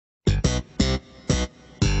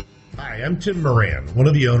Hi, I'm Tim Moran, one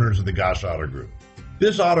of the owners of the Gosch Auto Group.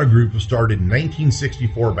 This auto group was started in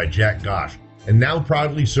 1964 by Jack Gosch and now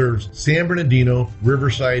proudly serves San Bernardino,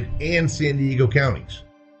 Riverside, and San Diego counties.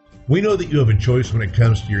 We know that you have a choice when it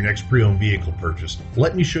comes to your next pre-owned vehicle purchase.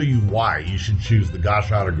 Let me show you why you should choose the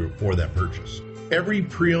Gosch Auto Group for that purchase. Every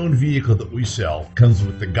pre-owned vehicle that we sell comes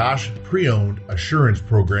with the Gosch Pre-Owned Assurance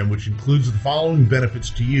Program, which includes the following benefits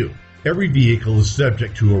to you. Every vehicle is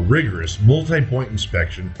subject to a rigorous multi-point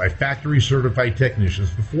inspection by factory certified technicians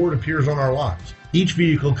before it appears on our lots. Each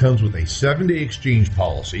vehicle comes with a 7-day exchange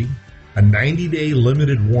policy, a 90-day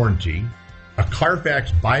limited warranty, a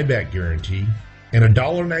Carfax buyback guarantee, and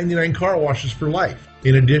 $1.99 car washes for life.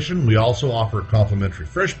 In addition, we also offer complimentary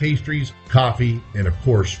fresh pastries, coffee, and of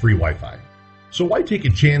course, free Wi-Fi. So why take a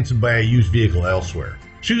chance and buy a used vehicle elsewhere?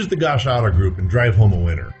 Choose the Gosch Auto Group and drive home a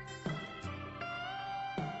winner.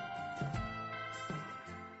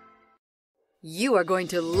 You are going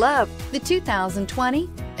to love the 2020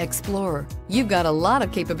 Explorer. You've got a lot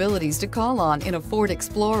of capabilities to call on in a Ford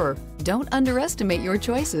Explorer. Don't underestimate your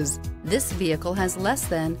choices. This vehicle has less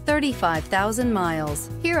than 35,000 miles.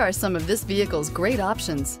 Here are some of this vehicle's great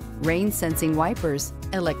options: rain-sensing wipers,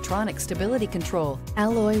 electronic stability control,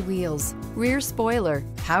 alloy wheels, rear spoiler,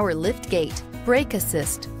 power liftgate, brake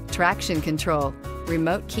assist, traction control,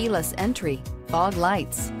 remote keyless entry, fog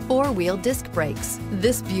lights, four-wheel disc brakes.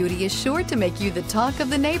 This beauty is sure to make you the talk of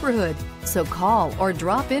the neighborhood. So call or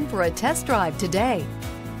drop in for a test drive today.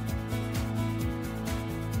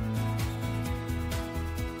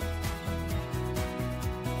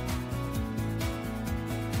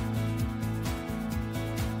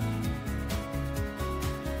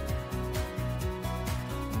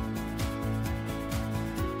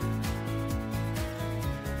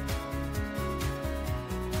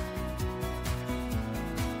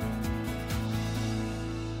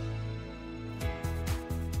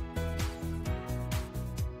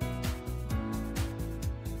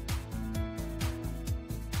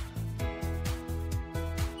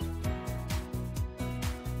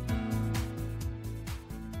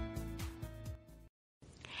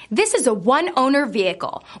 This is a one-owner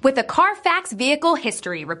vehicle with a Carfax Vehicle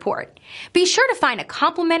History Report. Be sure to find a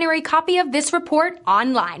complimentary copy of this report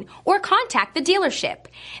online or contact the dealership.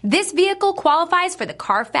 This vehicle qualifies for the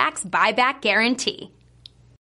Carfax Buyback Guarantee.